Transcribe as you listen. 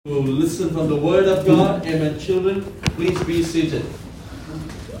To listen from the Word of God. Amen. Children, please be seated.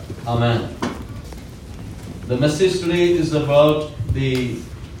 Amen. The message today is about the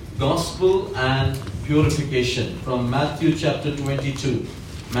gospel and purification from Matthew chapter 22.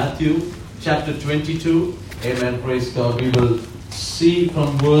 Matthew chapter 22. Amen. Praise God. We will see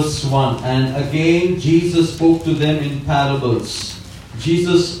from verse 1. And again, Jesus spoke to them in parables.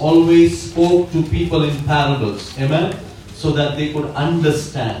 Jesus always spoke to people in parables. Amen. So that they could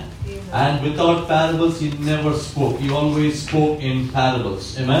understand. And without parables, he never spoke. He always spoke in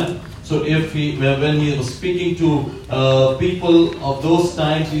parables. Amen. So when he was speaking to people of those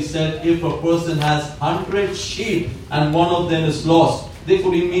times, he said, if a person has 100 sheep and one of them is lost, they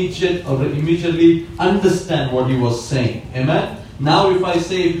could immediately understand what he was saying. Amen. Now if I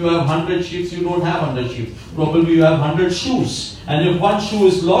say if you have 100 sheep, you don't have 100 sheep. Probably you have 100 shoes. And if one shoe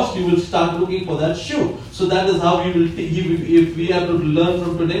is lost, you will start looking for that shoe. So that is how we will, if we have to learn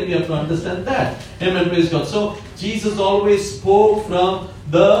from today, we have to understand that. Amen, praise God. So Jesus always spoke from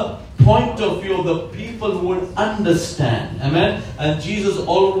the point of view of the people who would understand. Amen. And Jesus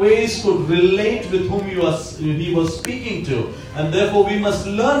always could relate with whom he was speaking to. And therefore we must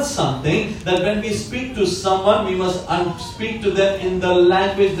learn something, that when we speak to someone, we must speak to them in the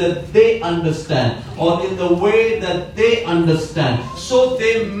language that they understand, or in the way that they understand, so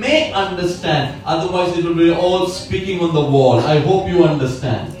they may understand. Otherwise it will be all speaking on the wall. I hope you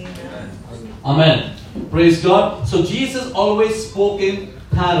understand. Amen. Praise God. So Jesus always spoke in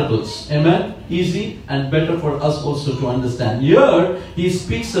parables. Amen. Easy and better for us also to understand. Here he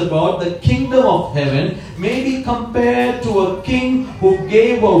speaks about the kingdom of heaven may be compared to a king who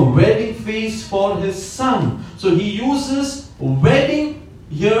gave a wedding feast for his son. So he uses wedding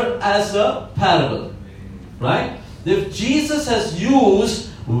here as a parable. Right? If Jesus has used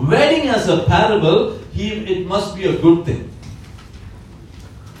wedding as a parable, it must be a good thing.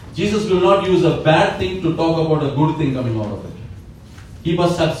 Jesus will not use a bad thing to talk about a good thing coming out of it. He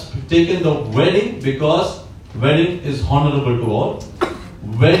must have taken the wedding, because wedding is honorable to all.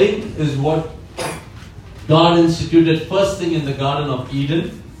 Wedding is what God instituted first thing in the Garden of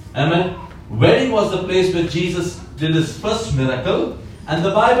Eden. Amen. Wedding was the place where Jesus did his first miracle. And the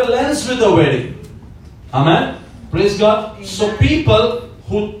Bible ends with a wedding. Amen. Praise God. Amen. So people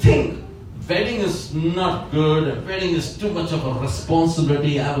who think wedding is not good, wedding is too much of a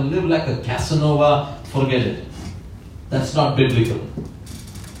responsibility, I will live like a Casanova, forget it. That's not biblical.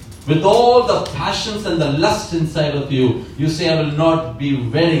 With all the passions and the lust inside of you, you say, I will not be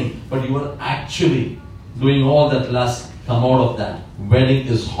wedding, but you are actually doing all that lust. Come out of that. Wedding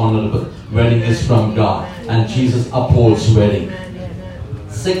is honorable. Wedding is from God. And Jesus upholds wedding.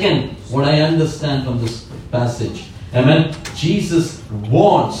 Second, what I understand from this passage, amen, Jesus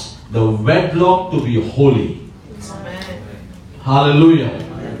wants the wedlock to be holy. Amen. Hallelujah.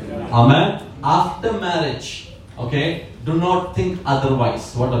 Amen. After marriage, okay, do not think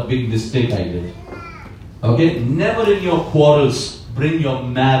otherwise. What a big mistake I did. Okay, never in your quarrels bring your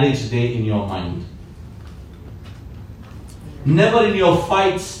marriage day in your mind. Never in your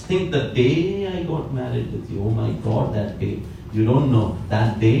fights think the day I got married with you. Oh my God, that day. You don't know.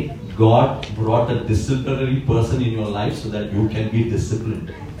 That day, God brought a disciplinary person in your life so that you can be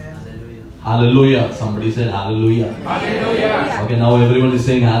disciplined. Hallelujah. Somebody said hallelujah. Hallelujah. Okay, now everyone is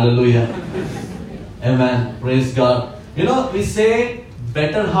saying hallelujah. Amen. Praise God. You know, we say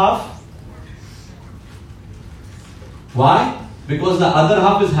better half. Why? Because the other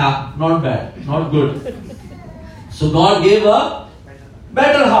half is half. Not bad. Not good. So God gave a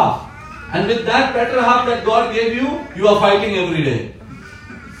better half. And with that better half that God gave you, you are fighting every day.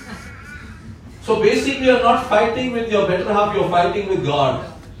 So basically you are not fighting with your better half, you are fighting with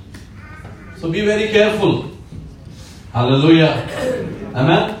God. So be very careful. Hallelujah.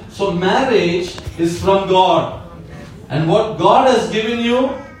 Amen. So marriage is from God. And what God has given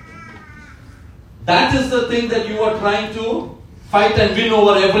you, that is the thing that you are trying to fight and win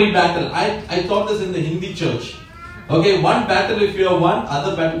over every battle. I taught this in the Hindi church. Okay, one battle if you have won,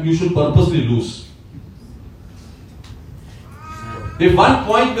 other battle you should purposely lose. If one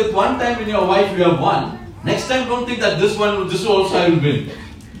point with one time in your wife you have won, next time don't think that this also I will win.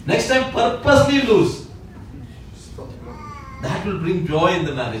 Next time purposely lose. That will bring joy in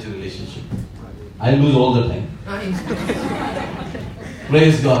the marriage relationship. I lose all the time.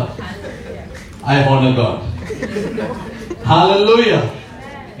 Praise God. I honor God. Hallelujah.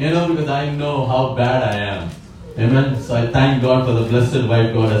 You know, because I know how bad I am. Amen. So I thank God for the blessed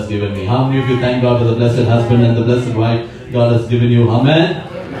wife God has given me. How many of you thank God for the blessed husband and the blessed wife God has given you? Amen.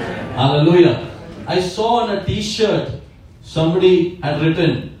 Amen. Hallelujah. I saw on a t-shirt somebody had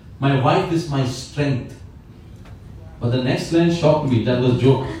written, my wife is my strength. But the next line shocked me. That was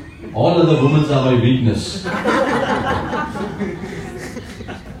joke. All other women are my weakness.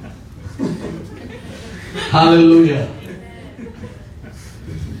 Hallelujah.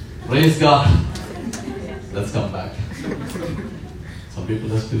 Praise God. Let's come back. Some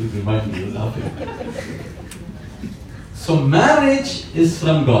people are still reminding me, laughing. So marriage is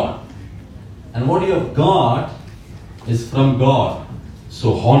from God. And what you have got is from God.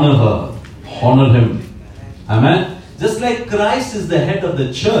 So honor her. Honor him. Amen. Just like Christ is the head of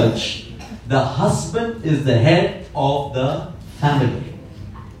the church, the husband is the head of the family.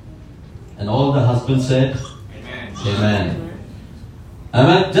 And all the husbands said, Amen. Amen.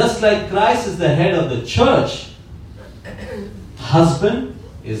 Amen. Just like Christ is the head of the church, husband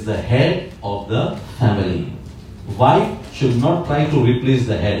is the head of the family. Wife should not try to replace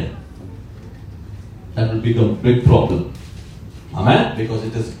the head. That will become a big problem. Amen. Because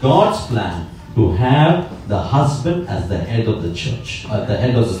it is God's plan to have the husband as the head of the church, or the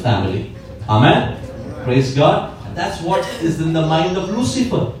head of the family. Amen. Praise God. And that's what is in the mind of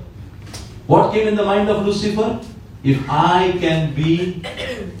Lucifer. What came in the mind of Lucifer? If I can be...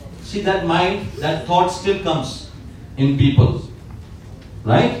 See, that mind, that thought still comes in people.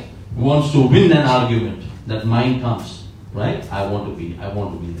 Right? Who wants to win an argument. That mind comes. Right? I want to be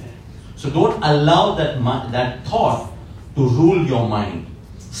there. So don't allow that thought to rule your mind.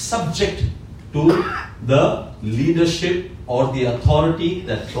 Subject to the leadership or the authority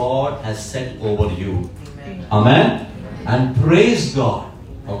that God has set over you. Amen. And praise God.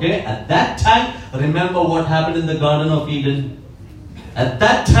 Okay? At that time, remember what happened in the Garden of Eden. At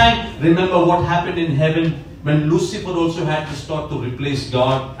that time, remember what happened in heaven when Lucifer also had to start to replace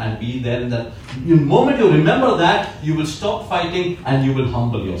God and be there in that. The moment you remember that, you will stop fighting and you will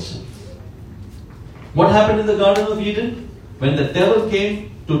humble yourself. What happened in the Garden of Eden? When the devil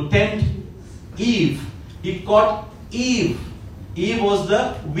came to tempt Eve, he caught Eve. Eve was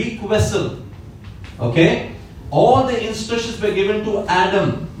the weak vessel. Okay? All the instructions were given to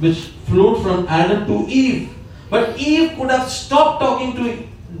Adam, which flowed from Adam to Eve. But Eve could have stopped talking to the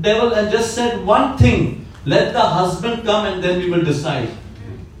devil and just said one thing. Let the husband come and then we will decide.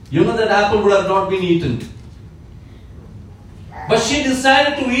 You know that apple would have not been eaten. But she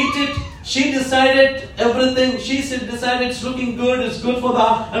decided to eat it. She decided everything. She decided it's looking good, it's good for the,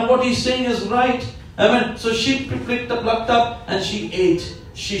 and what he's saying is right. Amen. So she plucked up and she ate.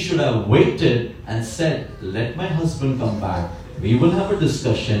 She should have waited and said, let my husband come back. We will have a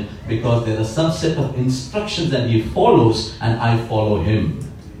discussion because there are some set of instructions that he follows and I follow him.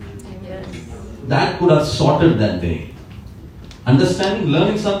 Yes. That could have sorted that day. Understanding,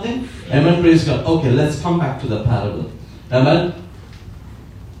 learning something? Amen. Praise God. Okay, let's come back to the parable. Amen.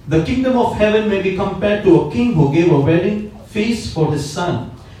 The kingdom of heaven may be compared to a king who gave a wedding feast for his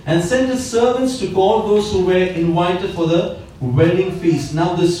son and sent his servants to call those who were invited for the wedding feast.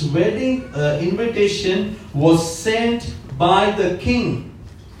 Now this wedding invitation was sent by the king,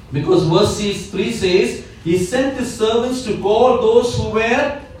 because verse 3 says, he sent his servants to call those who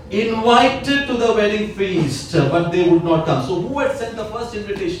were invited to the wedding feast, but they would not come. So who had sent the first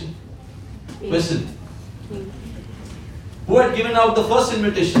invitation? Question. Who had given out the first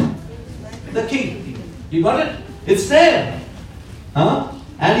invitation? The king. You got it? It's there. Huh?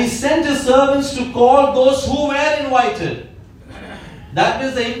 And he sent his servants to call those who were invited. That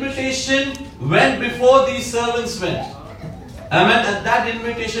means the invitation went before these servants went. Amen. And that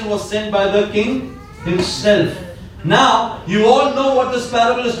invitation was sent by the king himself. Now, you all know what this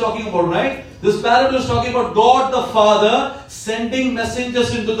parable is talking about, right? This parable is talking about God the Father sending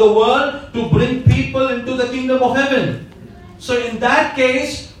messengers into the world to bring people into the kingdom of heaven. So in that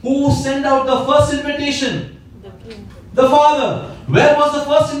case, who sent out the first invitation? The Father. Where was the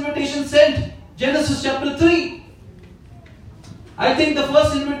first invitation sent? Genesis chapter 3. I think the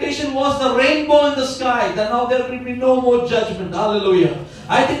first invitation was the rainbow in the sky, that now there will be no more judgment. Hallelujah.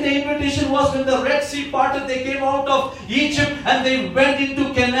 I think the invitation was when the Red Sea parted, they came out of Egypt and they went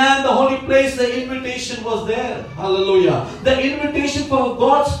into Canaan, the holy place. The invitation was there. Hallelujah. The invitation for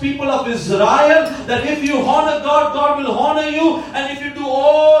God's people of Israel, that if you honor God, God will honor you. And if you do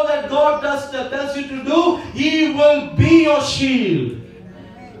all that God tells you to do, He will be your shield.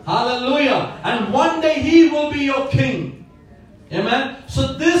 Hallelujah. And one day He will be your king. Amen.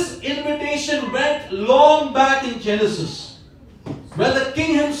 So this invitation went long back in Genesis, where the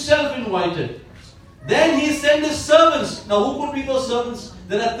king himself invited. Then he sent his servants. Now who could be those servants?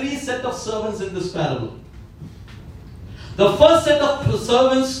 There are 3 sets of servants in this parable. The first set of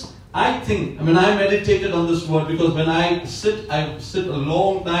servants I meditated on this word because when I sit a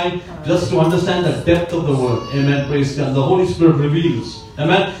long time just to understand the depth of the word. Amen. Praise God. The Holy Spirit reveals.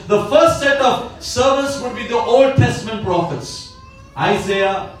 Amen. The first set of servants would be the Old Testament prophets.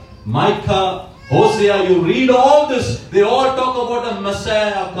 Isaiah, Micah, Hosea. You read all this. They all talk about a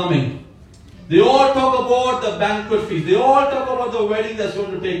Messiah coming. They all talk about the banquet feast. They all talk about the wedding that's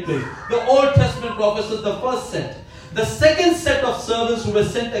going to take place. The Old Testament prophets is the first set. The second set of servants who were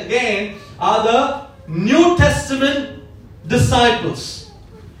sent again are the New Testament disciples.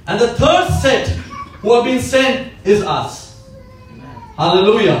 And the third set who have been sent is us. Amen.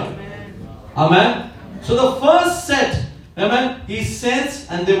 Hallelujah. Amen. Amen. So the first set, amen, he sends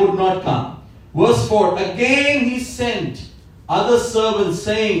and they would not come. Verse 4, again he sent other servants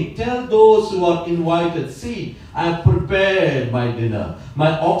saying, tell those who are invited, see, I have prepared my dinner.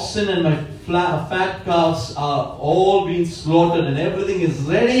 My oxen and my fat calves are all being slaughtered and everything is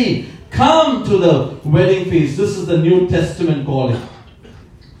ready. Come to the wedding feast. This is the New Testament calling.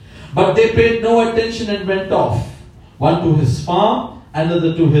 But they paid no attention and went off. One to his farm,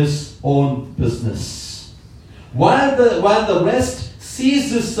 another to his own business. While the rest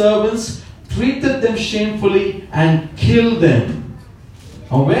seized his servants, treated them shamefully and killed them.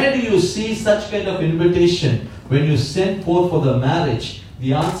 Now where do you see such kind of invitation? When you send forth for the marriage,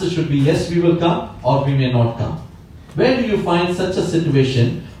 the answer should be yes, we will come or we may not come. Where do you find such a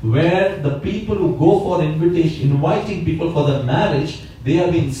situation where the people who go for invitation, inviting people for the marriage, they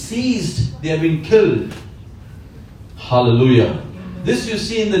have been seized, they have been killed? Hallelujah. This you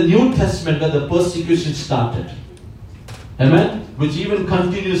see in the New Testament where the persecution started. Amen? Which even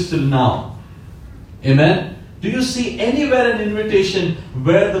continues till now. Amen? Do you see anywhere an invitation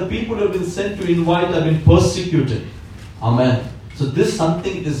where the people who have been sent to invite have been persecuted? Amen. So this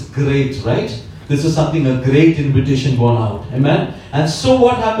something is great, right? This is something, a great invitation gone out. Amen. And so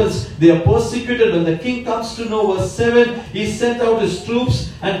what happens? They are persecuted. When the king comes to know, verse 7, he sent out his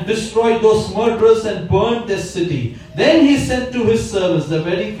troops and destroyed those murderers and burned their city. Then he said to his servants, the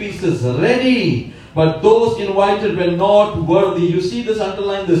wedding feast is ready, but those invited were not worthy. You see this,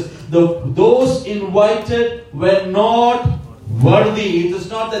 underline this. Those invited were not worthy. It is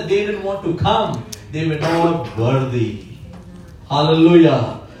not that they didn't want to come. They were not worthy.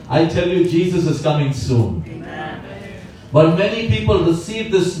 Hallelujah. I tell you, Jesus is coming soon. Amen. But many people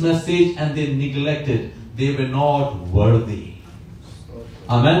received this message and they neglected. They were not worthy.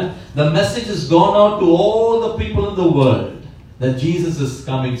 Amen. The message has gone out to all the people in the world that Jesus is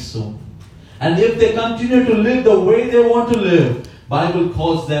coming soon. And if they continue to live the way they want to live, Bible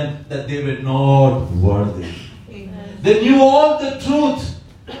calls them that they were not worthy. Amen. They knew all the truth,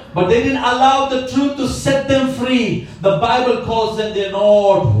 but they didn't allow the truth to set them free. The Bible calls them they're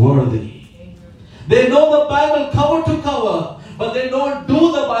not worthy. Amen. They know the Bible cover to cover, but they don't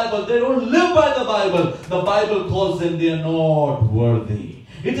do the Bible. They don't live by the Bible. The Bible calls them they're not worthy.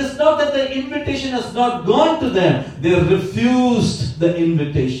 It is not that the invitation has not gone to them. They refused the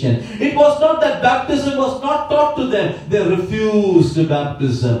invitation. It was not that baptism was not taught to them. They refused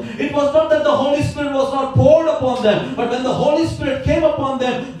baptism. It was not that the Holy Spirit was not poured upon them. But when the Holy Spirit came upon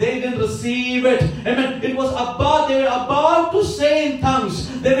them, they didn't receive it. Amen. It was about, they were about to say in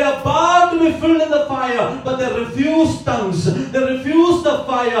tongues. They were about to be filled in the fire. But they refused tongues. They refused the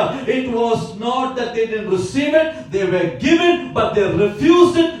fire. It was not that they didn't receive it. They were given, but they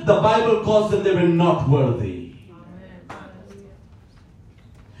refused it. The Bible calls them they were not worthy.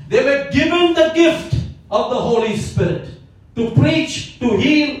 They were given the gift of the Holy Spirit to preach, to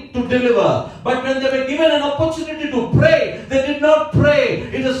heal, to deliver. But when they were given an opportunity to pray, they did not pray.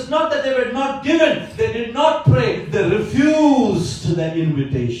 It is not that they were not given. They did not pray. They refused the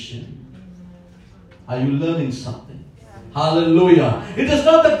invitation. Are you learning something? Hallelujah. It is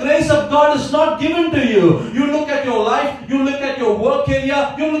not the grace of God is not given to you. You look at your life, you look at your work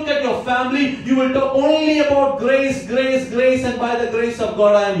area, you look at your family, you will talk only about grace, grace, grace, and by the grace of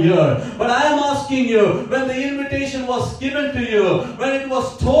God I am here. But I am asking you, when the invitation was given to you, when it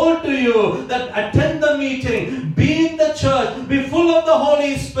was told to you that attend the meeting, be in the church, be full of the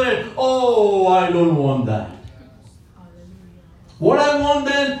Holy Spirit, oh, I don't want that. What I want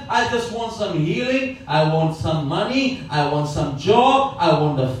then, I just want some healing, I want some money, I want some job, I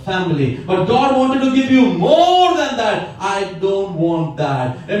want a family. But God wanted to give you more than that. I don't want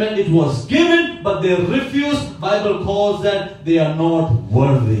that. Amen. It was given, but they refused. Bible calls that they are not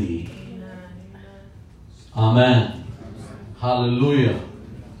worthy. Amen. Hallelujah.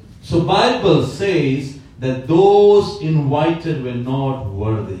 So Bible says that those invited were not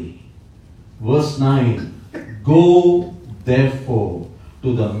worthy. Verse 9. Go therefore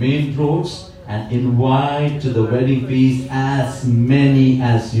to the main roads and invite to the wedding feast as many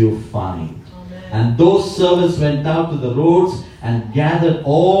as you find. And those servants went out to the roads and gathered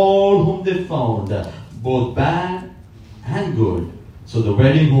all whom they found, both bad and good. So the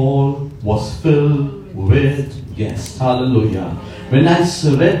wedding hall was filled with guests. Hallelujah. When I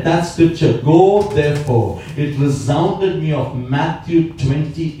read that scripture, go therefore, it resounded me of Matthew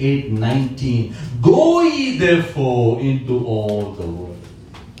 28:19. Go ye therefore into all the world.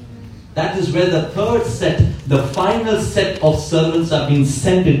 That is where the third set, the final set of servants are being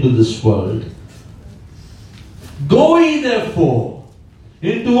sent into this world. Go ye therefore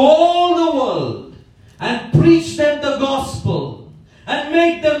into all the world and preach them the gospel and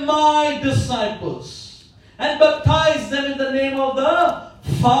make them my disciples and baptize them in the name of the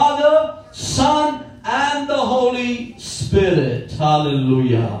Father, Son, and the Holy Spirit.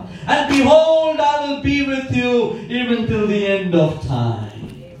 Hallelujah. And behold, I will be with you even till the end of time.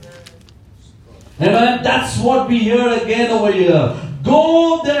 Amen. That's what we hear again over here.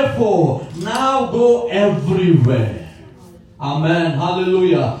 Go therefore, now go everywhere. Amen.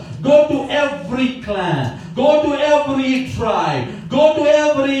 Hallelujah. Go to every clan. Go to every tribe. Go to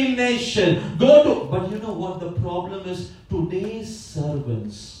every nation. But you know what the problem is? Today's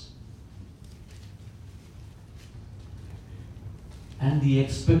servants and the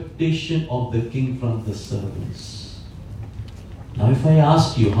expectation of the king from the servants. Now if I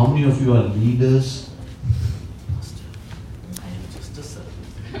ask you, how many of you are leaders? I am just a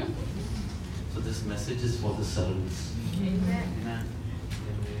servant. So this message is for the servants. Amen.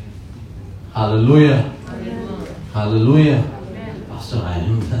 Hallelujah. Hallelujah. Hallelujah. Amen. Pastor, I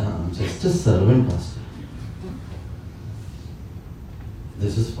am just a servant, Pastor.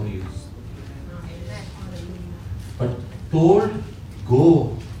 This is for you. But told,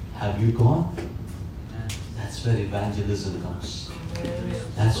 go, have you gone? That's where evangelism comes.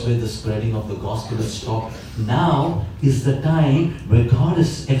 That's where the spreading of the gospel is stopped. Now is the time where God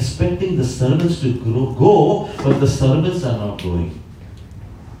is expecting the servants to go, but the servants are not going.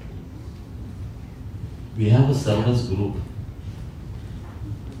 We have a servants group.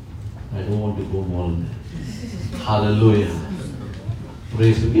 I don't want to go more than that. Hallelujah.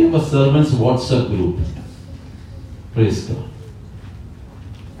 Praise God. We have a servants WhatsApp group. Praise God.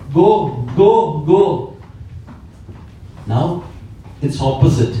 Go. Now, it's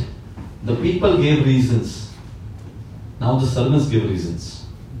opposite. The people gave reasons. Now the servants give reasons.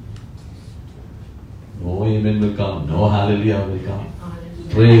 No amen will come. No hallelujah will come. Hallelujah.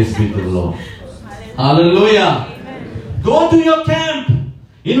 Praise be to the Lord. Hallelujah. Amen. Go to your camp.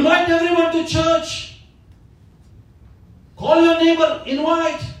 Invite everyone to church. Call your neighbor.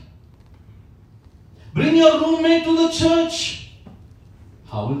 Invite. Bring your roommate to the church.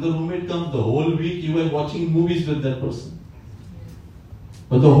 How will the roommate come? The whole week you were watching movies with that person.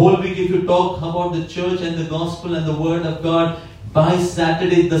 But the whole week if you talk about the church and the gospel and the word of God, by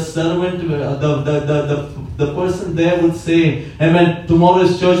Saturday the servant, the person there would say, amen, tomorrow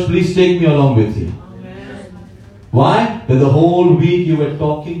is church, please take me along with you. Amen. Why? Because the whole week you were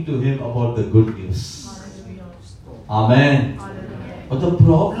talking to him about the good news. Amen. Amen. But the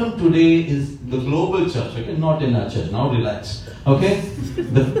problem today is the global church, okay? Not in our church. Now relax. Okay?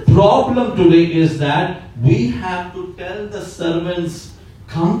 The problem today is that we have to tell the servants,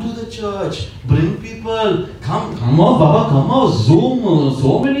 come to the church, bring people, come on, Baba, come on, Zoom,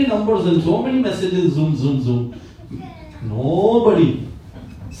 so many numbers and so many messages, Zoom. Nobody.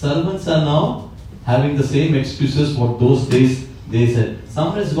 Servants are now having the same excuses what those days they said.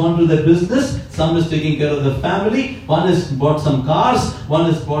 Some has gone to their business, some is taking care of the family, one has bought some cars,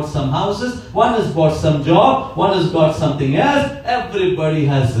 one has bought some houses, one has bought some job, one has got something else. Everybody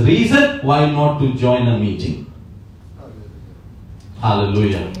has reason why not to join a meeting.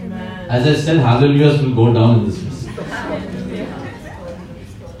 Hallelujah. Amen. As I said, hallelujahs will go down in this message.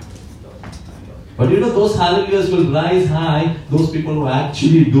 But you know, those hallelujahs will rise high. Those people who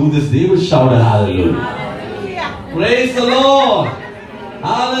actually do this, they will shout a hallelujah. Hallelujah. Praise the Lord.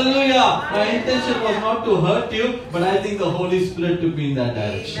 Hallelujah. My intention was not to hurt you, but I think the Holy Spirit took me in that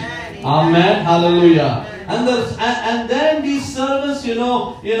direction. Amen. Hallelujah. And then these servants, you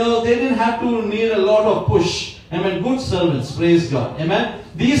know, they didn't have to need a lot of push. Amen. Good servants. Praise God. Amen.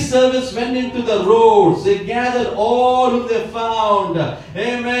 These servants went into the roads. They gathered all whom they found.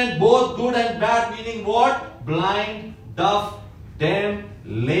 Amen. Both good and bad, meaning what? Blind, deaf, dumb,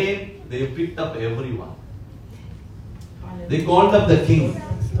 lame. They picked up everyone. They called up the king.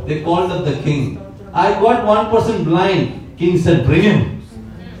 I got one person blind. King said, bring him.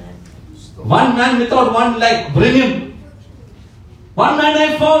 One man without one leg, bring him. One man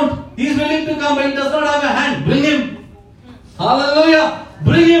I found, he is willing to come, but he does not have a hand. Bring him. Hallelujah.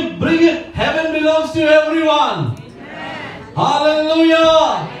 Bring him, bring him. Heaven belongs to everyone.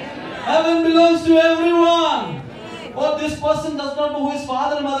 Hallelujah. Heaven belongs to everyone. Oh, this person does not know who his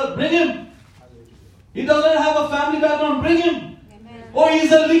father and mother. Bring him. He doesn't have a family background. Bring him. Oh,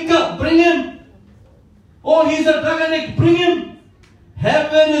 he's a licker. Bring him. Oh, he's a drug addict. Bring him.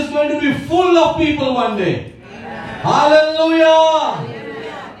 Heaven is going to be full of people one day. Hallelujah.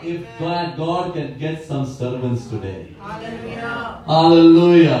 If God can get some servants today.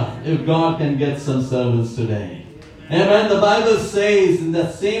 Hallelujah. If God can get some servants today. Amen. The Bible says in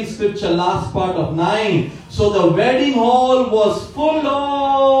that same scripture, last part of 9, so the wedding hall was full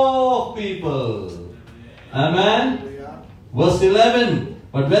of people. Amen. Verse 11,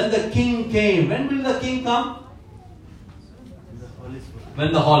 but when the king came, when will the king come?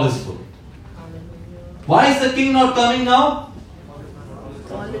 When the hall is full. Why is the king not coming now?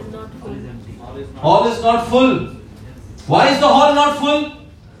 Hall is not full. Hall is not full. Why is the hall not full?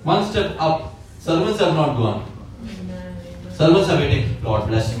 One step up. Servants have not gone. Servants are waiting. Lord,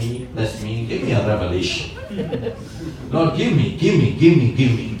 bless me, give me a revelation. Lord, give me.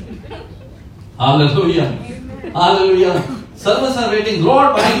 Hallelujah. Hallelujah. Servants are waiting.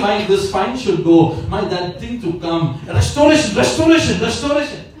 Lord, this fine should go. That thing to come. Restoration.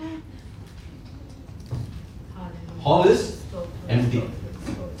 Hall is empty.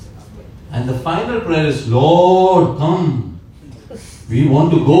 And the final prayer is, Lord, come. We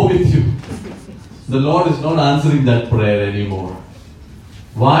want to go with you. The Lord is not answering that prayer anymore.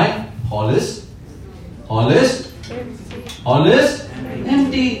 Why? Hall is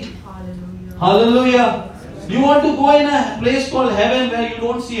empty. Hallelujah. You want to go in a place called heaven where you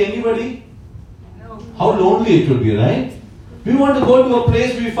don't see anybody? How lonely it would be, right? We want to go to a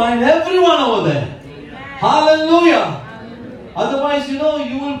place where we find everyone over there. Hallelujah. Otherwise, you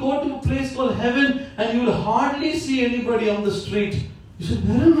will go to a place called heaven and you will hardly see anybody on the street. You say,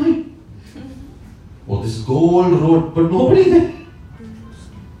 where am I? Oh, this is Gold Road, but nobody there.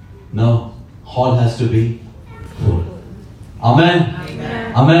 No, hall has to be full. Amen.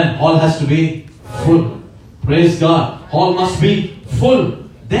 Amen. Hall has to be full. Praise God. Hall must be full.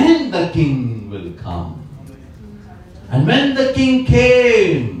 Then the king will come. And when the king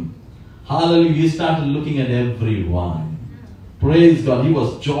came, hallelujah, he started looking at everyone. Praise God. He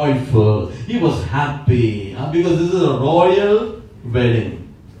was joyful. He was happy. Because this is a royal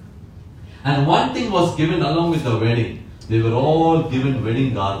wedding. And one thing was given along with the wedding. They were all given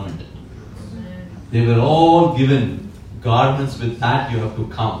wedding garment. They were all given garments. With that you have to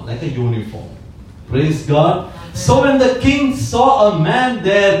come, like a uniform. Praise God. So when the king saw a man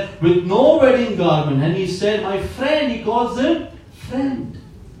there with no wedding garment, and he said, my friend, he calls him friend.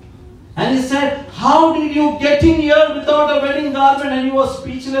 And he said, how did you get in here without a wedding garment? And he was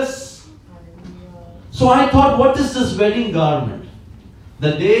speechless. So I thought, what is this wedding garment?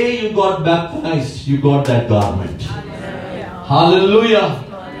 The day you got baptized, you got that garment. Hallelujah.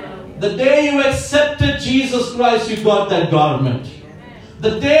 The day you accepted Jesus Christ, you got that garment.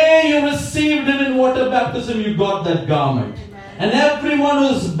 The day you received Him in water baptism, you got that garment. And everyone who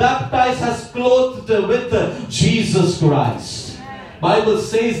is baptized has clothed with Jesus Christ. Bible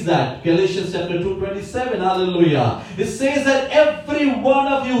says that, Galatians chapter 2:27, hallelujah. It says that every one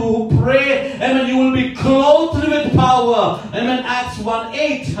of you who pray, amen, you will be clothed with power. Amen, Acts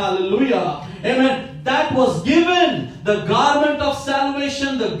 1:8, hallelujah. Amen. That was given. The garment of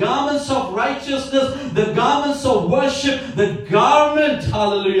salvation, the garments of righteousness, the garments of worship, the garment,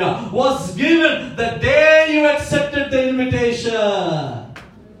 hallelujah, was given the day you accepted the invitation.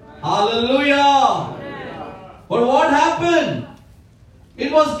 Hallelujah. But what happened?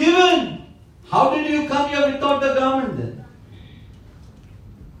 It was given. How did you come here without the garment then?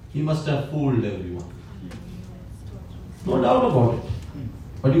 He must have fooled everyone. No doubt about it.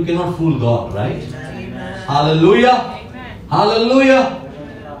 But you cannot fool God, right? Amen. Hallelujah. Amen. Hallelujah.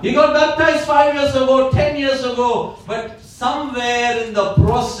 He got baptized 5 years ago, 10 years ago. But somewhere in the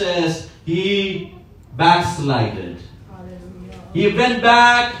process, he backslided. He went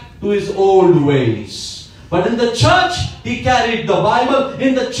back to his old ways. But in the church, he carried the Bible.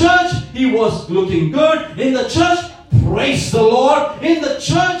 In the church, he was looking good. In the church, praise the Lord. In the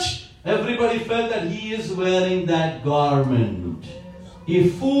church, everybody felt that he is wearing that garment. He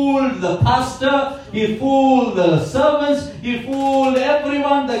fooled the pastor. He fooled the servants. He fooled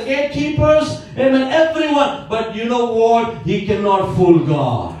everyone, the gatekeepers. Amen, everyone. But you know what? He cannot fool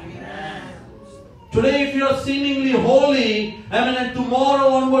God. Today, if you are seemingly holy, and tomorrow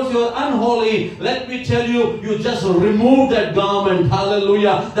onwards you are unholy, let me tell you, you just remove that garment,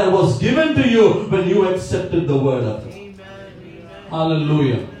 hallelujah, that was given to you when you accepted the word of God.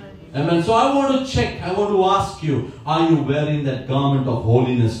 Hallelujah. Amen. So I want to check, I want to ask you, are you wearing that garment of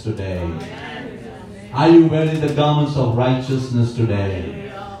holiness today? Are you wearing the garments of righteousness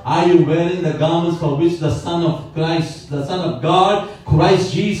today? Are you wearing the garments for which the Son of Christ, the Son of God,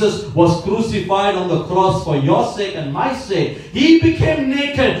 Christ Jesus, was crucified on the cross for your sake and my sake? He became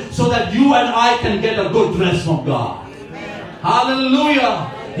naked so that you and I can get a good dress from God. Hallelujah.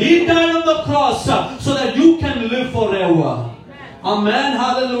 He died on the cross so that you can live forever. Amen.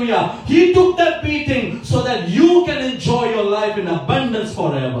 Hallelujah. He took that beating so that you can enjoy your life in abundance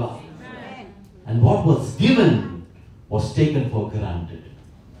forever. And what was given was taken for granted.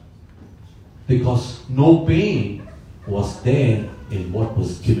 Because no pain was there in what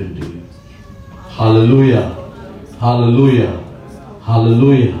was given to you. Hallelujah. Hallelujah.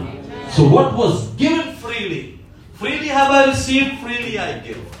 Hallelujah. So what was given freely? Freely have I received, freely I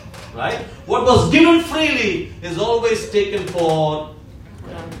give. Right? What was given freely is always taken for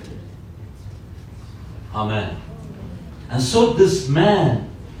granted. Amen. And so this man,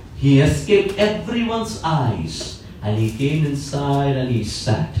 he escaped everyone's eyes, and he came inside and he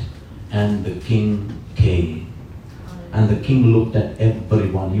sat, and the king came. And the king looked at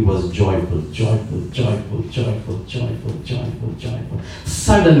everyone. He was joyful, joyful, joyful, joyful, joyful, joyful, joyful.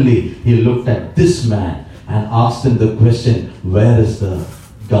 Suddenly, he looked at this man and asked him the question, where is the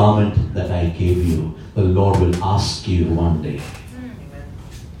garment that I gave you? The Lord will ask you one day.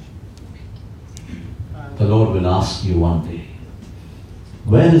 The Lord will ask you one day.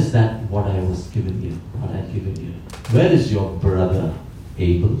 Where is that what I was given you? What I had given you? Where is your brother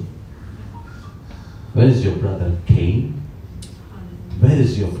Abel? Where is your brother Cain? Where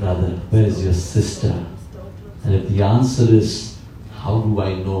is your brother? Where is your sister? And if the answer is, how do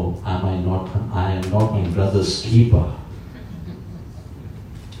I know I am not my brother's keeper?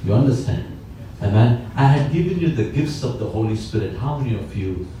 You understand? Amen. I had given you the gifts of the Holy Spirit. How many of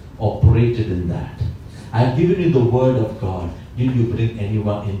you operated in that? I have given you the word of God. Did you bring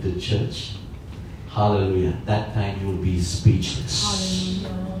anyone into church? Hallelujah. That time you will be speechless.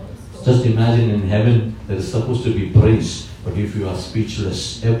 Hallelujah. Just imagine in heaven there is supposed to be praise. But if you are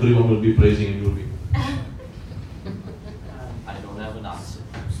speechless, everyone will be praising and you will be. I don't have an answer.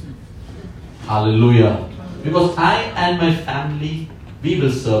 Hallelujah. Because I and my family, we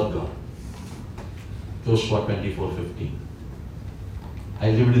will serve God. Joshua 24:15. I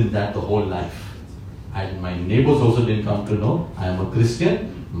lived in that the whole life. And my neighbors also didn't come to know I am a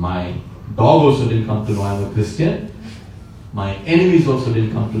Christian. My dog also didn't come to know I am a Christian. My enemies also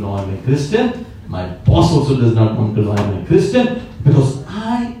didn't come to know I am a Christian. My boss also does not come to know I am a Christian. Because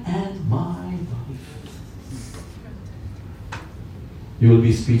I and my wife. You will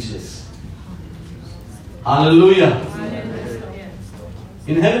be speechless. Hallelujah.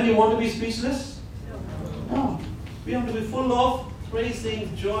 In heaven you want to be speechless? No. We have to be full of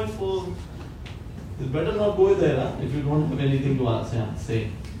praising, joyful. You better not go there if you don't have anything to ask. Say,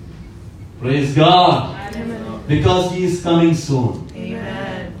 praise God. Amen. Because He is coming soon.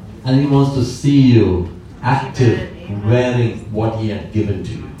 Amen. And He wants to see you active, Amen. Wearing what He had given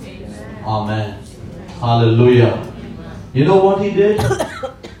to you. Amen. Amen. Hallelujah. Amen. You know what He did?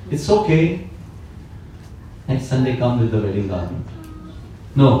 It's okay. Next Sunday come with the wedding garment.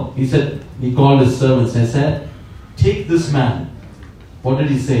 No, He said, He called His servants and said, take this man. What did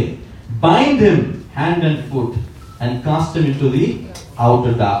He say? Bind him hand and foot and cast him into the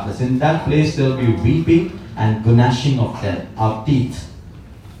outer darkness. In that place there will be weeping and gnashing of teeth.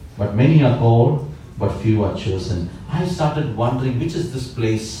 But many are called, but few are chosen. I started wondering, which is this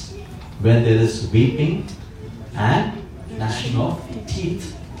place where there is weeping and gnashing of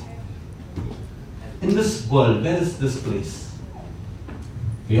teeth? In this world, where is this place?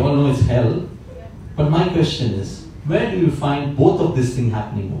 We all know it's hell. But my question is, where do you find both of these things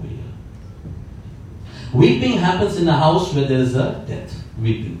happening over here? Weeping happens in a house where there is a death.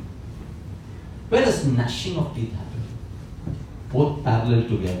 Weeping. Where does gnashing of teeth happen? Both parallel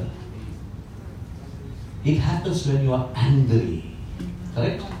together. It happens when you are angry.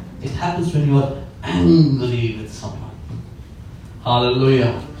 Correct? It happens when you are angry with someone.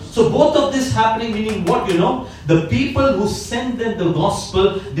 Hallelujah. So both of this happening, meaning what, the people who sent them the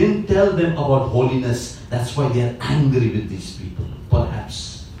gospel didn't tell them about holiness. That's why they are angry with these people. Perhaps.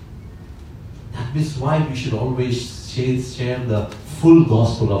 That is why we should always share the full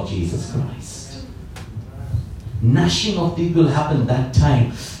gospel of Jesus Christ. Gnashing of teeth will happen that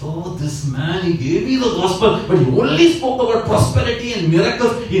time. Oh, this man, he gave me the gospel, but he only spoke about prosperity and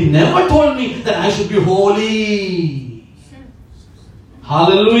miracles. He never told me that I should be holy.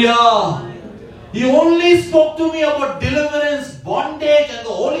 Hallelujah. He only spoke to me about deliverance, bondage, and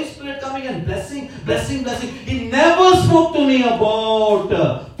the Holy Spirit coming and blessing. He never spoke to me about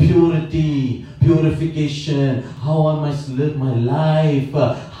purity, purification, how I must live my life,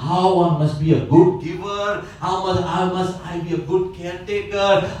 how I must be a good giver, how must I be a good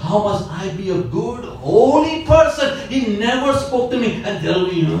caretaker, how must I be a good, holy person. He never spoke to me, and there will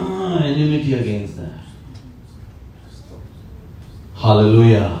be enmity against that.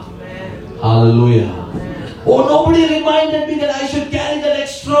 Hallelujah. Amen. Hallelujah. Amen. Oh, nobody reminded me that I should carry that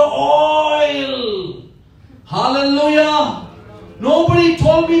extra oil. Hallelujah. Nobody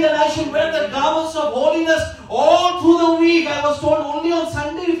told me that I should wear the garments of holiness all through the week. I was told only on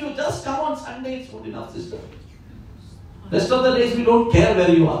Sunday. If you just come on Sunday, it's good enough, sister. Rest of the days, we don't care where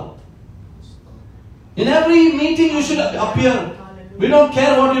you are. In every meeting, you should appear. We don't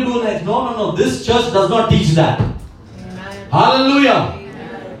care what you do next. No. This church does not teach that. Amen. Hallelujah.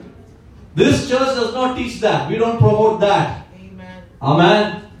 Amen. This church does not teach that. We don't promote that. Amen.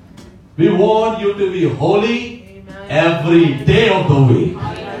 Amen. We want you to be holy Amen. every day of the week.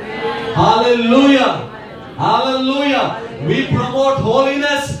 Amen. Hallelujah. Hallelujah. We promote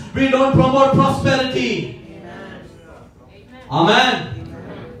holiness. We don't promote prosperity. Amen.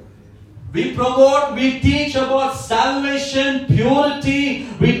 We teach about salvation, purity.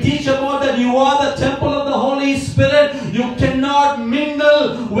 We teach about that you are the temple of the Holy Spirit. You cannot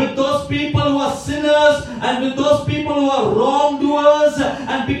mingle with those people who are sinners and with those people who are wrongdoers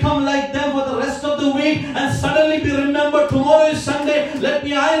and become like them for the rest of the week and suddenly be remembered tomorrow is Sunday. Let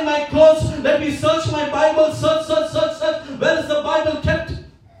me iron my clothes. Let me search my Bible. Search. Where is the Bible kept?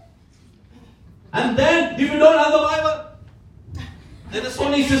 And then, if you don't have the Bible, there is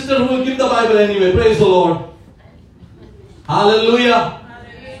only sister who will give the Bible anyway. Praise the Lord. Hallelujah.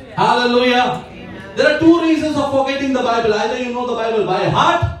 Hallelujah. There are two reasons of forgetting the Bible. Either you know the Bible by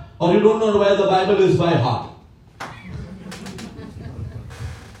heart or you don't know where the Bible is by heart.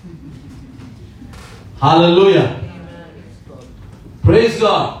 Hallelujah. Praise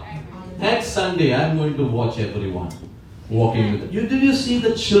God. Next Sunday, I'm going to watch everyone walking with you. Did you see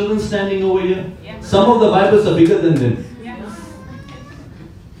the children standing over here? Yes. Some of the Bibles are bigger than them.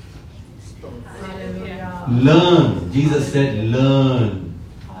 Learn. Jesus said, learn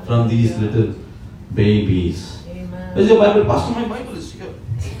from these little babies. Amen. Where's your Bible? Pastor, my Bible is here.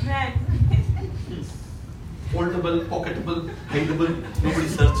 Amen. Foldable, pocketable, hideable, nobody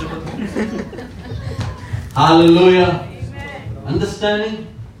searchable. Hallelujah. Amen. Understanding?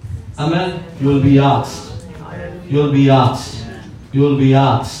 Amen. You will be asked. You will be asked. You will be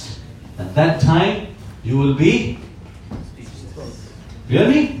asked. At that time, you will be.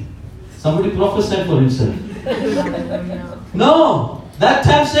 Really? Somebody prophesied for himself. No. That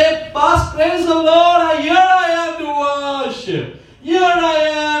time say, Pastor, praise the Lord. Here I am to worship. Here I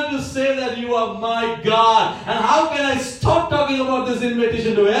am to say that you are my God. And how can I stop talking about this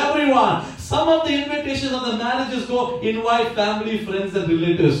invitation to everyone? Some of the invitations of the marriages go, invite family, friends and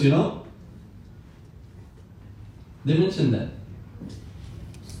relatives, you know. They mention that.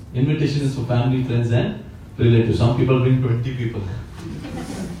 Invitation is for family, friends and relatives. Some people bring 20 people.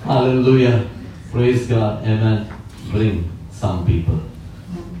 Hallelujah. Praise God. Amen. Bring some people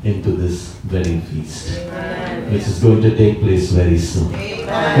into this wedding feast. Amen. Which is going to take place very soon.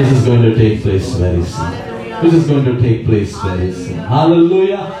 Amen. Which is going to take place very soon. Which is going to take place very soon.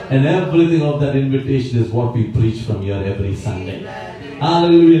 Hallelujah. And everything of that invitation is what we preach from here every Sunday.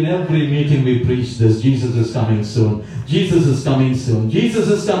 Hallelujah. In every meeting we preach this. Jesus is coming soon. Jesus is coming soon. Jesus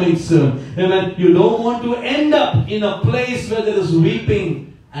is coming soon. Amen. You don't want to end up in a place where there is weeping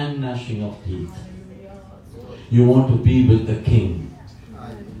and gnashing of teeth. You want to be with the King.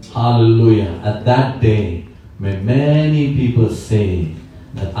 Hallelujah. At that day, when many people say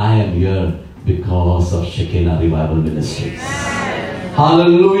that I am here because of Shekinah Revival Ministries.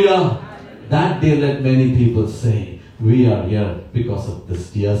 Hallelujah. That day, let many people say, we are here because of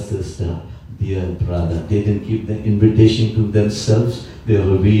this dear sister, dear brother. They didn't keep the invitation to themselves. They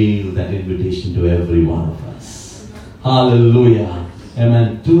revealed that invitation to every one of us. Hallelujah.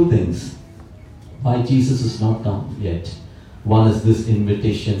 Amen. Two things. Why Jesus is not come yet. One is this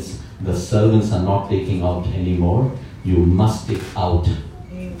invitations. The servants are not taking out anymore. You must take out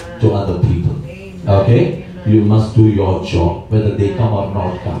to other people. Okay? You must do your job. Whether they come or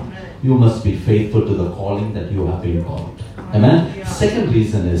not come. You must be faithful to the calling that you have been called. Amen. Second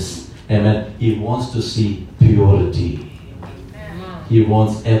reason is, amen, He wants to see purity. He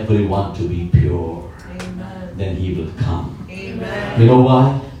wants everyone to be pure. Then He will come. You know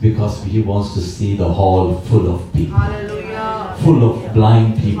why? Because He wants to see the hall full of people. Full of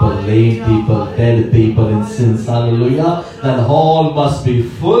blind people, lame people, dead people in sins. Hallelujah. That hall must be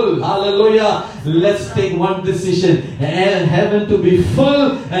full. Hallelujah. Let's take one decision. Heaven to be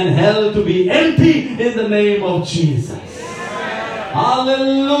full and hell to be empty in the name of Jesus.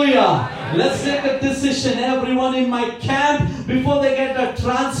 Hallelujah. Let's take a decision. Everyone in my camp, before they get a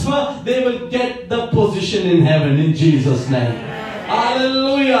transfer, they will get the position in heaven in Jesus' name.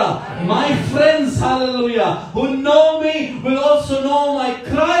 Hallelujah. My friends, hallelujah, who know me will also know my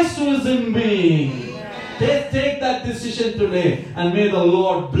Christ who is in me. Take that decision today, and may the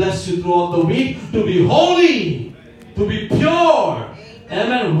Lord bless you throughout the week to be holy, to be pure.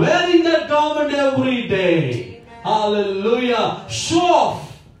 Amen. Wearing that garment every day. Hallelujah. Show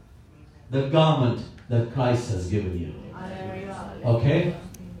off the garment that Christ has given you. Okay?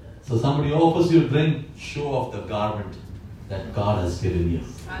 So somebody offers you a drink, show off the garment that God has given you.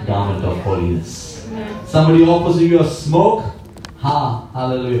 Garment of holiness. Somebody offers you a smoke.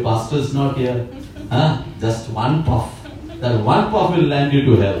 Hallelujah. Pastor is not here. Just one puff. That one puff will land you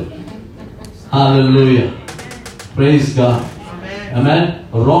to hell. Hallelujah. Praise God. Amen.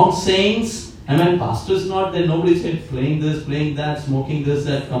 Wrong sayings. Amen. Pastor is not there. Nobody said playing this, playing that, smoking this,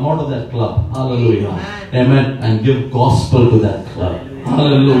 that. Come out of that club. Hallelujah. Amen. And give gospel to that club.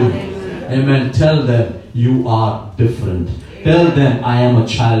 Hallelujah. Amen. Tell them you are different. Tell them I am a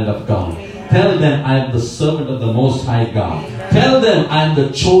child of God. Tell them I am the servant of the Most High God. Tell them I am the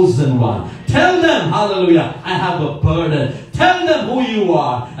chosen one. Tell them, hallelujah, I have a burden. Tell them who you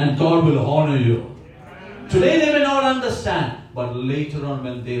are, and God will honor you. Today they may not understand, but later on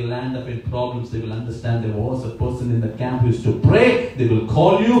when they land up in problems, they will understand there was a person in the camp who used to pray. They will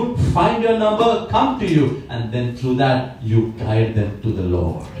call you, find your number, come to you, and then through that you guide them to the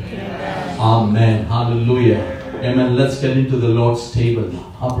Lord. Amen. Hallelujah. Amen. Let's get into the Lord's table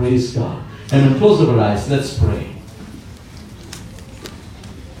now. Praise God. Amen. Close our eyes. Let's pray.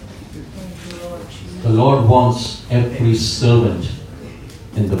 The Lord wants every servant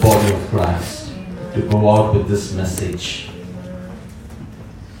in the body of Christ to go out with this message.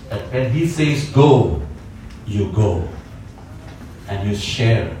 That when He says go, you go. And you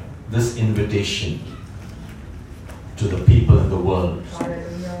share this invitation to the people in the world.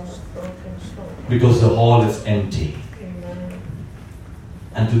 Because the hall is empty.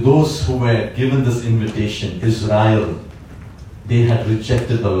 And to those who were given this invitation, Israel, they had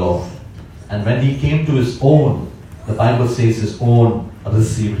rejected the Lord. And when He came to His own, the Bible says His own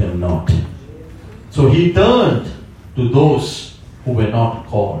received Him not. So He turned to those who were not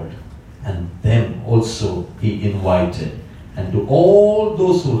called, and them also He invited. And to all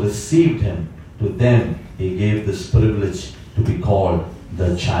those who received Him, to them He gave this privilege to be called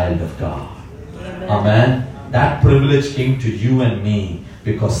the child of God. Amen. That privilege came to you and me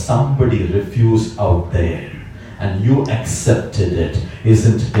because somebody refused out there. And you accepted it.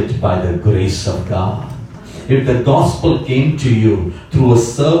 Isn't it by the grace of God? If the gospel came to you through a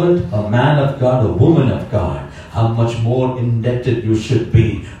servant, a man of God, a woman of God, how much more indebted you should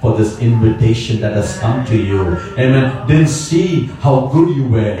be for this invitation that has come to you. Amen. Didn't see how good you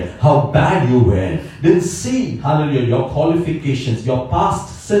were, how bad you were. Didn't see, hallelujah, your qualifications, your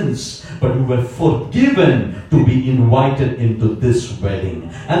past sins. But you were forgiven to be invited into this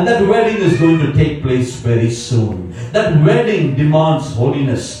wedding. And that wedding is going to take place very soon. That wedding demands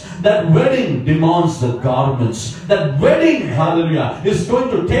holiness. That wedding demands the garments. That wedding, hallelujah, is going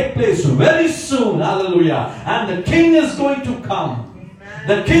to take place very soon, hallelujah. And the King is going to come.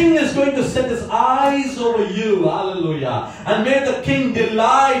 The King is going to set His eyes over you, hallelujah. And may the King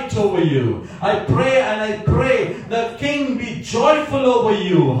delight over you. I pray and I pray the King be joyful over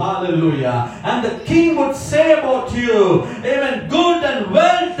you, hallelujah. And the King would say about you, amen, good and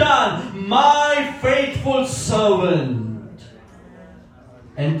well done, my faithful servant.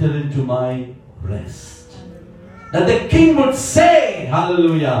 Enter into my rest. That the King would say,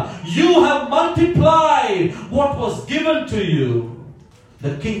 hallelujah, you have multiplied what was given to you.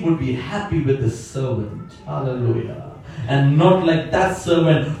 The King would be happy with his servant. Hallelujah. And not like that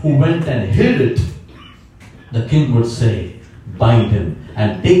servant who went and hid it. The King would say, bind him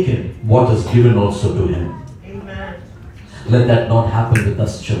and take him what is given also to him. Amen. Let that not happen with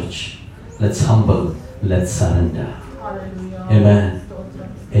us, church. Let's humble. Let's surrender. Hallelujah. Amen.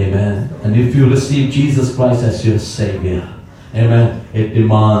 Amen. And if you receive Jesus Christ as your Savior, amen, it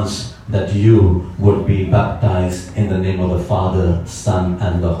demands that you would be baptized in the name of the Father, Son,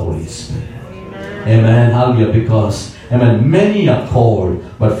 and the Holy Spirit. Amen. Amen. Hallelujah. Because, amen, many are called,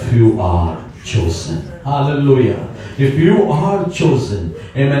 but few are chosen. Hallelujah. If you are chosen,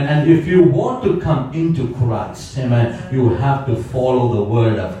 amen, and if you want to come into Christ, amen, you have to follow the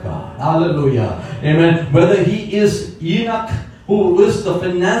word of God. Hallelujah. Amen. Whether he is Enoch, who is the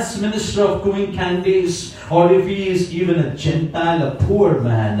finance minister of Queen Candace, or if he is even a Gentile, a poor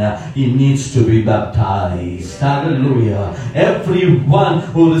man, he needs to be baptized. Hallelujah. Everyone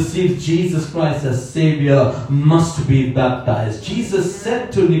who receives Jesus Christ as Savior must be baptized. Jesus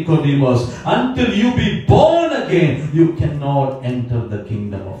said to Nicodemus, until you be born again, you cannot enter the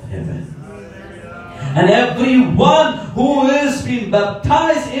kingdom of heaven. And everyone who is being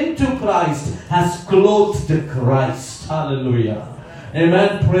baptized into Christ has clothed Christ. Hallelujah.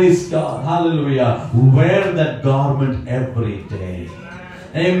 Amen. Praise God. Hallelujah. Wear that garment every day.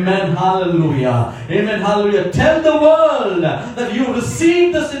 Amen. Hallelujah. Amen. Hallelujah. Tell the world that you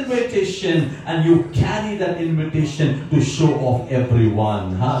received this invitation and you carry that invitation to show off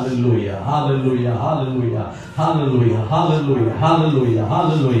everyone. Hallelujah. Hallelujah. Hallelujah. Hallelujah. Hallelujah. Hallelujah.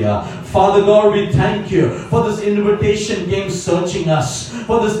 Hallelujah. Father God, we thank you for this invitation came searching us.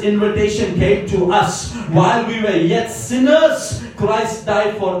 For this invitation came to us while we were yet sinners. Christ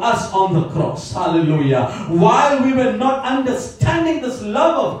died for us on the cross. Hallelujah. While we were not understanding this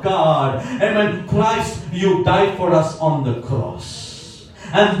love of God, amen, Christ, you died for us on the cross.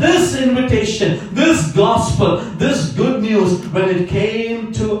 And this invitation, this gospel, this good news, when it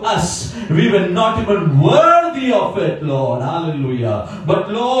came to us, we were not even worthy of it, Lord. Hallelujah.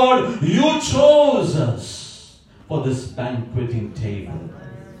 But Lord, you chose us for this banqueting table.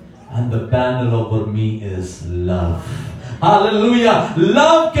 And the banner over me is love. Hallelujah.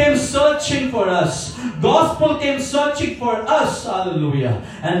 Love came searching for us. Gospel came searching for us. Hallelujah.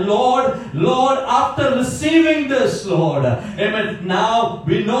 And Lord, after receiving this, Lord, amen, now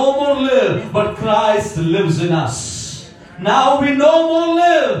we no more live, but Christ lives in us. Now we no more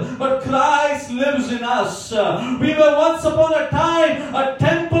live, but Christ lives in us. We were once upon a time a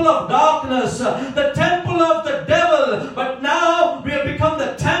temple of darkness, the temple of the devil, but now we have become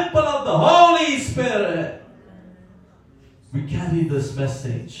the temple of the Holy Spirit. We carry this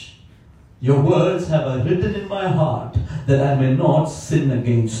message. Your words have I written in my heart that I may not sin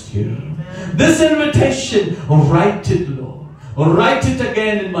against you. This invitation, write it, Lord. Write it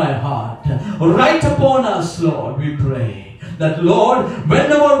again in my heart. Write upon us, Lord, we pray. That Lord,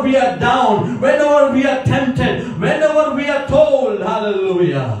 whenever we are down, whenever we are tempted, whenever we are told,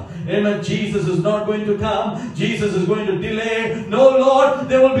 hallelujah, amen, Jesus is not going to come, Jesus is going to delay. No, Lord,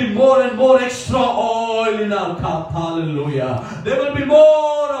 there will be more and more extra oil in our cup. Hallelujah. There will be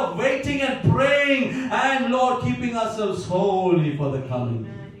more of waiting and praying and, Lord, keeping ourselves holy for the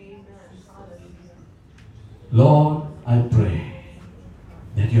coming. Lord, I pray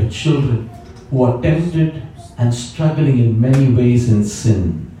that your children who are tempted and struggling in many ways in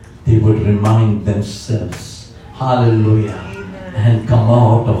sin, they would remind themselves, hallelujah, and come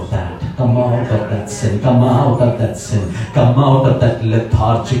out of that. Come out of that sin. Come out of that sin. Come out of that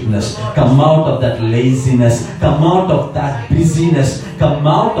lethargicness. Come out of that laziness. Come out of that busyness. Come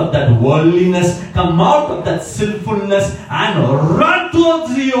out of that worldliness. Come out of that sinfulness and run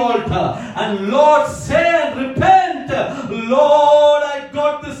towards the altar. And Lord, say and repent. Lord, I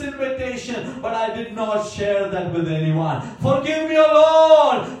got this invitation, but I did not share that with anyone. Forgive me, O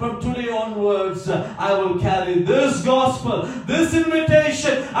Lord. From today onwards, I will carry this gospel, this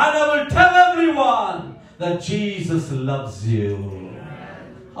invitation, and I will tell everyone that Jesus loves you.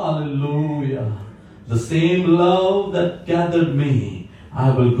 Hallelujah. The same love that gathered me, I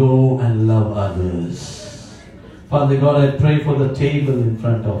will go and love others. Father God, I pray for the table in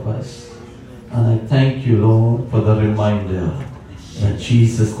front of us. And I thank you, Lord, for the reminder that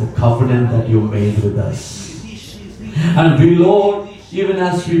Jesus, the covenant that you made with us. And we, Lord, even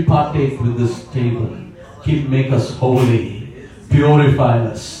as we partake with this table, make us holy, purify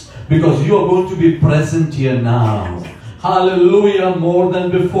us, because you are going to be present here now. Hallelujah, more than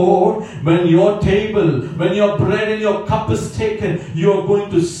before. When your table, when your bread and your cup is taken, you are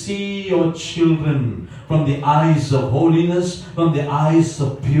going to see your children from the eyes of holiness, from the eyes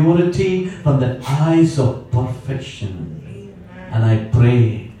of purity, from the eyes of perfection. And I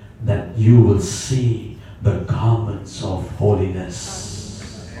pray that you will see the garments of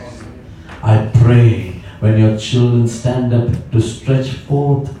holiness. I pray when your children stand up to stretch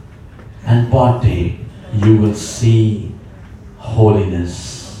forth and partake, you will see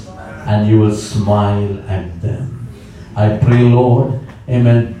holiness and you will smile at them. I pray, Lord,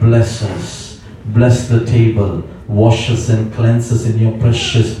 amen, bless us. Bless the table. Wash us and cleanse us in your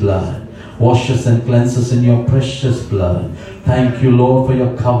precious blood. Wash us and cleanse us in your precious blood. Thank you, Lord, for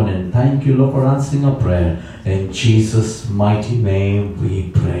your covenant. Thank you, Lord, for answering our prayer. In Jesus' mighty name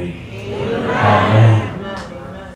we pray.